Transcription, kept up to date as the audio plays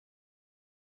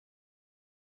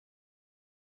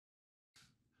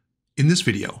In this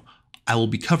video, I will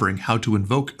be covering how to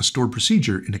invoke a stored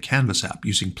procedure in a Canvas app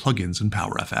using plugins in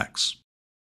PowerFX.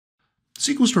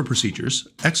 SQL stored procedures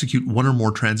execute one or more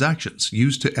transactions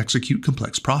used to execute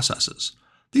complex processes.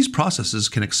 These processes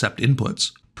can accept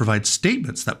inputs, provide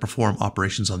statements that perform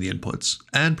operations on the inputs,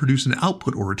 and produce an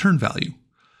output or return value.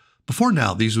 Before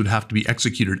now, these would have to be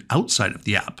executed outside of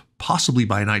the app, possibly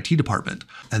by an IT department,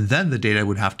 and then the data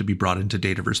would have to be brought into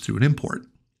Dataverse through an import.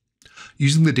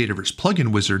 Using the Dataverse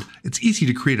plugin wizard, it's easy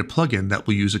to create a plugin that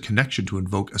will use a connection to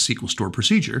invoke a SQL stored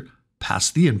procedure, pass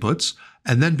the inputs,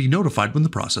 and then be notified when the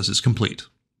process is complete.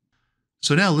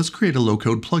 So now let's create a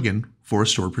low-code plugin for a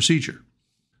stored procedure.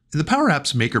 In the Power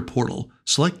Apps Maker portal,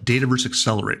 select Dataverse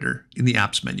Accelerator in the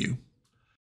Apps menu.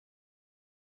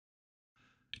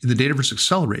 In the Dataverse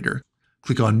Accelerator,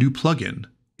 click on New Plugin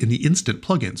in the Instant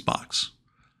Plugins box.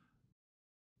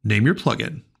 Name your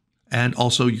plugin, and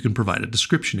also you can provide a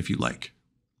description if you like.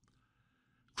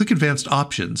 Click Advanced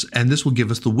Options, and this will give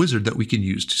us the wizard that we can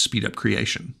use to speed up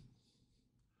creation.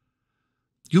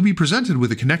 You'll be presented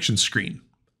with a connection screen.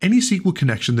 Any SQL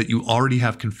connection that you already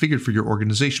have configured for your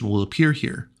organization will appear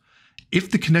here.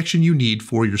 If the connection you need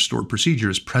for your stored procedure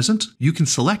is present, you can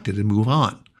select it and move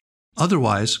on.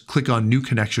 Otherwise, click on New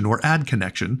Connection or Add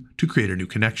Connection to create a new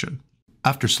connection.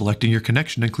 After selecting your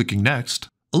connection and clicking Next,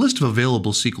 a list of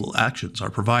available SQL actions are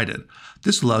provided.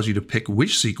 This allows you to pick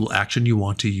which SQL action you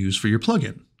want to use for your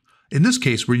plugin. In this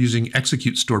case, we're using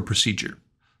Execute Stored Procedure.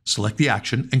 Select the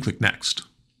action and click Next.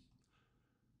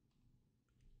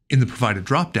 In the provided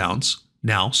dropdowns,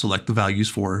 now select the values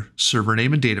for server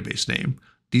name and database name.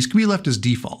 These can be left as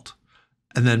default.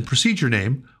 And then procedure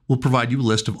name will provide you a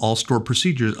list of all stored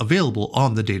procedures available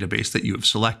on the database that you have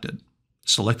selected.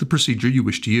 Select the procedure you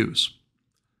wish to use.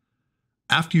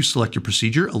 After you select your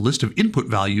procedure, a list of input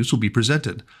values will be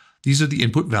presented. These are the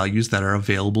input values that are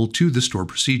available to the stored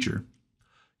procedure.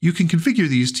 You can configure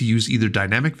these to use either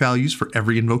dynamic values for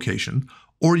every invocation,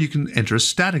 or you can enter a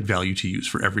static value to use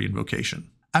for every invocation.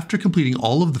 After completing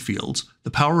all of the fields,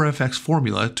 the PowerFX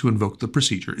formula to invoke the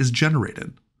procedure is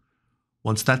generated.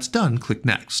 Once that's done, click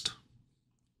Next.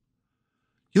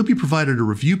 You'll be provided a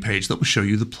review page that will show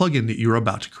you the plugin that you're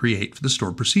about to create for the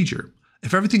stored procedure.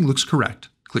 If everything looks correct,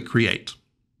 click Create.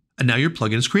 And now your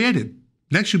plugin is created.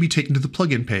 Next, you'll be taken to the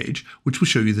plugin page, which will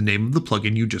show you the name of the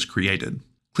plugin you just created.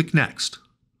 Click Next.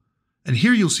 And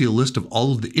here you'll see a list of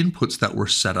all of the inputs that were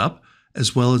set up,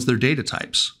 as well as their data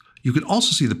types. You can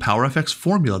also see the PowerFX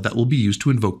formula that will be used to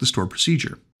invoke the stored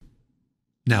procedure.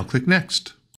 Now click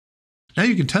Next. Now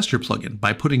you can test your plugin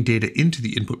by putting data into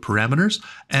the input parameters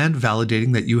and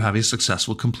validating that you have a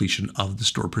successful completion of the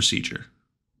stored procedure.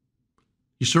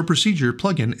 Your stored procedure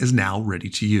plugin is now ready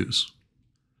to use.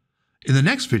 In the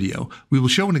next video, we will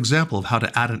show an example of how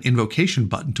to add an invocation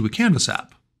button to a Canvas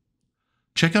app.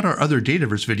 Check out our other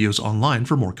Dataverse videos online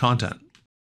for more content.